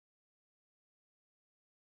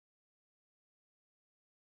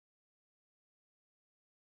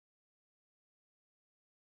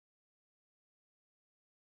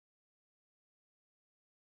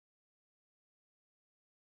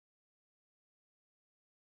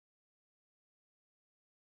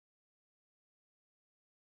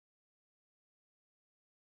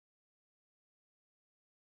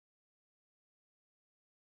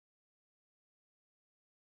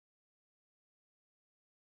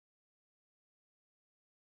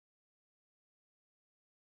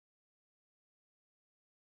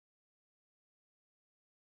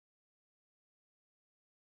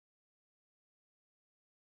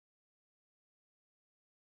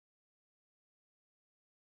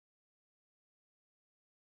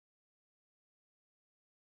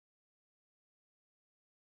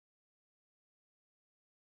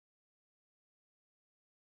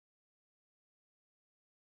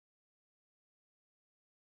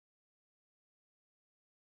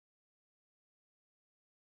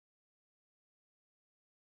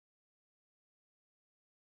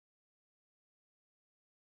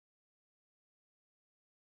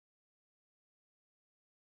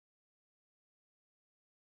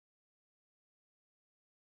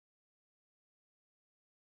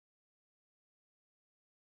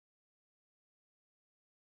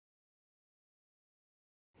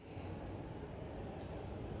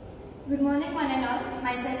Good morning one and all.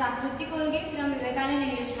 Myself Akriti Kolge from Vivekanand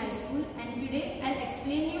English High School, and today I'll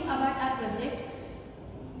explain you about our project,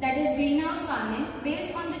 that is greenhouse farming,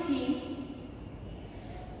 based on the theme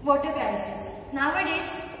water crisis.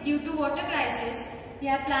 Nowadays, due to water crisis, we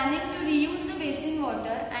are planning to reuse the basin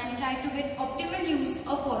water and try to get optimal use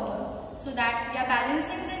of water so that we are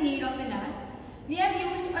balancing the need of an hour. We have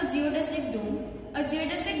used a geodesic dome. A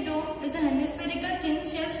geodesic dome is a hemispherical thin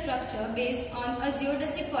shell structure based on a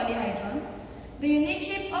geodesic polyhedron. The unique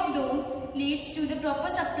shape of dome leads to the proper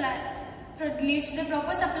supply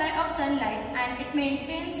of sunlight, and it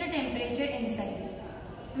maintains the temperature inside,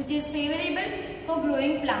 which is favorable for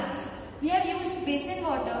growing plants. We have used basin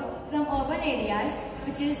water from urban areas,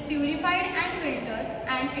 which is purified and filtered,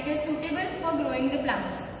 and it is suitable for growing the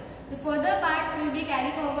plants. The further part will be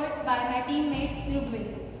carried forward by my teammate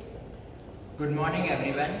Rugvik. Good morning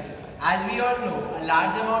everyone. As we all know, a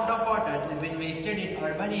large amount of water has been wasted in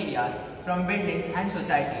urban areas from buildings and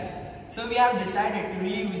societies. So we have decided to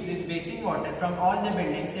reuse this basin water from all the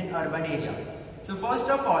buildings in urban areas. So first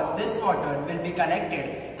of all, this water will be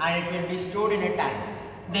collected and it will be stored in a tank.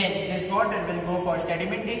 Then this water will go for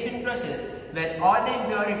sedimentation process, where all the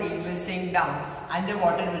impurities will sink down and the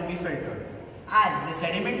water will be filtered. As the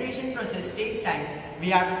sedimentation process takes time, we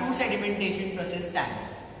have two sedimentation process tanks.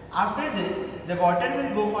 After this, the water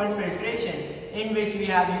will go for filtration, in which we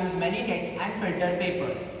have used many nets and filter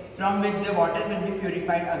paper, from which the water will be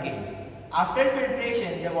purified again. After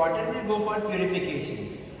filtration, the water will go for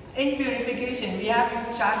purification. In purification, we have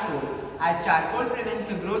used charcoal, as charcoal prevents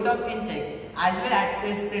the growth of insects as well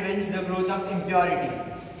as prevents the growth of impurities.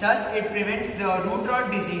 Thus, it prevents the root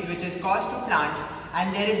rot disease which is caused to plants,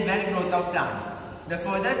 and there is well growth of plants. The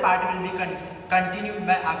further part will be continued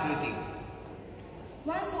by Akriti.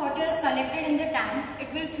 Once water is collected in the tank,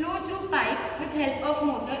 it will flow through pipe with help of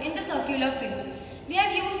motor in the circular field. We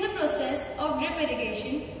have used the process of drip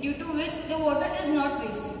irrigation, due to which the water is not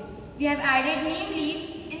wasted. We have added neem leaves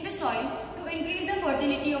in the soil to increase the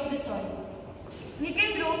fertility of the soil. We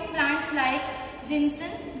can grow plants like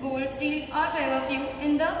ginseng, gold seal or feverfew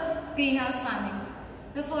in the greenhouse farming.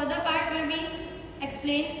 The further part will be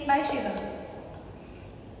explained by Shiva.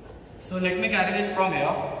 So let me carry this from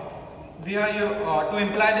here. We are to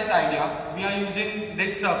imply this idea, we are using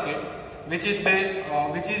this circuit which is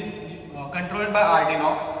controlled by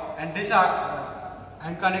Arduino, and this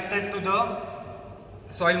and connected to the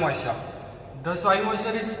soil moisture. The soil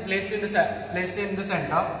moisture is placed in the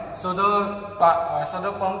center, so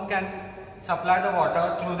the pump can supply the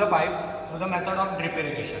water through the pipe through the method of drip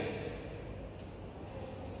irrigation.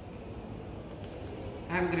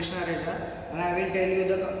 I am Krishna Reja, and I will tell you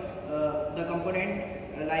the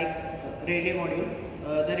component like relay module.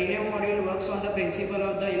 The relay module works on the principle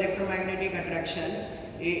of the electromagnetic attraction.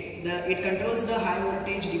 It controls the high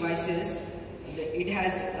voltage devices. It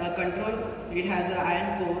has an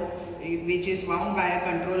iron core which is wound by a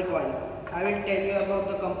control coil. I will tell you about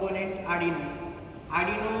the component Arduino.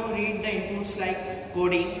 Arduino read the inputs like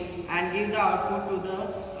coding and give the output to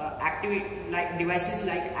the devices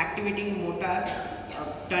like activating motor,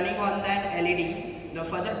 turning on the LED. The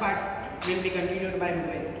further part will be continued by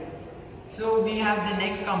Ruben. So we have the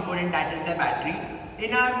next component, that is the battery.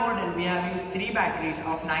 In our model, we have used 3 batteries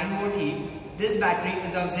of 9 volt each. This battery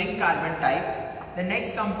is of zinc carbon type. The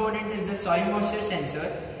next component is the soil moisture sensor.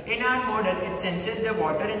 In our model, it senses the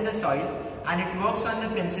water in the soil and it works on the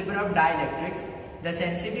principle of dielectrics. The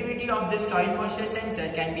sensitivity of this soil moisture sensor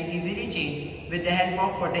can be easily changed with the help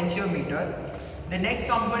of potentiometer. The next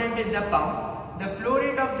component is the pump. The flow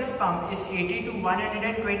rate of this pump is 80 to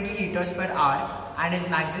 120 liters per hour, and its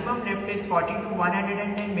maximum lift is 40 to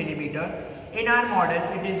 110 millimeter. In our model,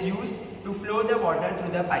 it is used to flow the water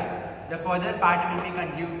through the pipe. The further part will be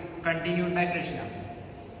continued by Krishna.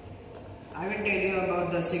 I will tell you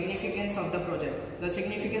about the significance of the project. The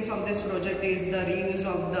significance of this project is the reuse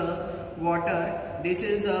of the water. This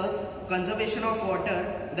is a conservation of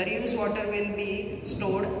water. The reused water will be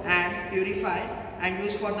stored and purified and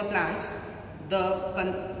used for the plants. In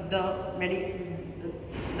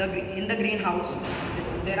the greenhouse,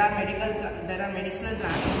 there are medicinal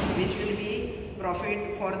plants which will be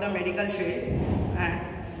profit for the medical field, and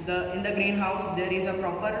in the greenhouse there is a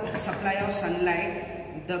proper supply of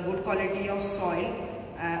sunlight, the good quality of soil,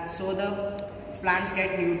 so the plants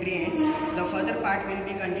get nutrients. The further part will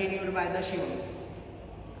be continued by the Shiva.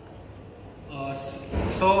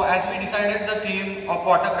 So as we decided the theme of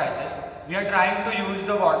water crisis, we are trying to use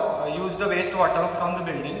the waste water from the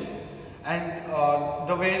buildings, and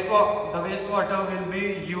the wastewater will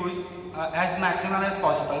be used as maximum as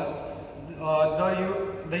possible.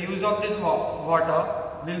 The use of this water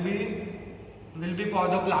will be will be for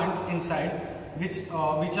the plants inside, which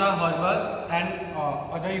are herbal and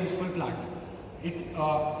other useful plants.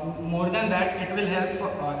 More than that, it will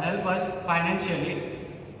help us financially,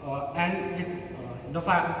 and the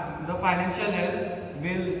financial help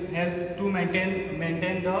will help to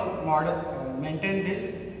maintain the model, maintain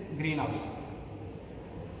this greenhouse.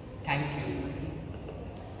 Thank you.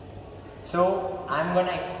 So I'm going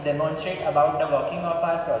to demonstrate about the working of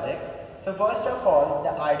our project. So first of all, the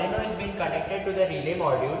Arduino is being connected to the relay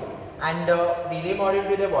module and the relay module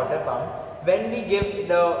to the water pump. When we give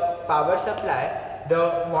the power supply,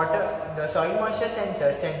 the soil moisture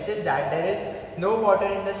sensor senses that there is no water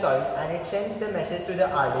in the soil and it sends the message to the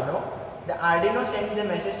Arduino. The Arduino sends the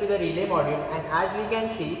message to the relay module, and as we can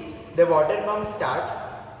see, the water pump starts.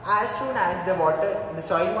 As soon as the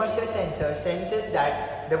soil moisture sensor senses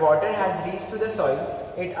that the water has reached to the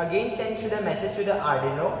soil, it again sends the message to the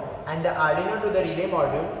Arduino and the Arduino to the relay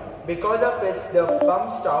module, because of which the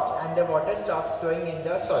pump stops and the water stops flowing in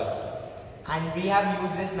the soil. And we have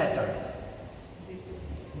used this method,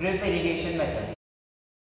 drip irrigation method.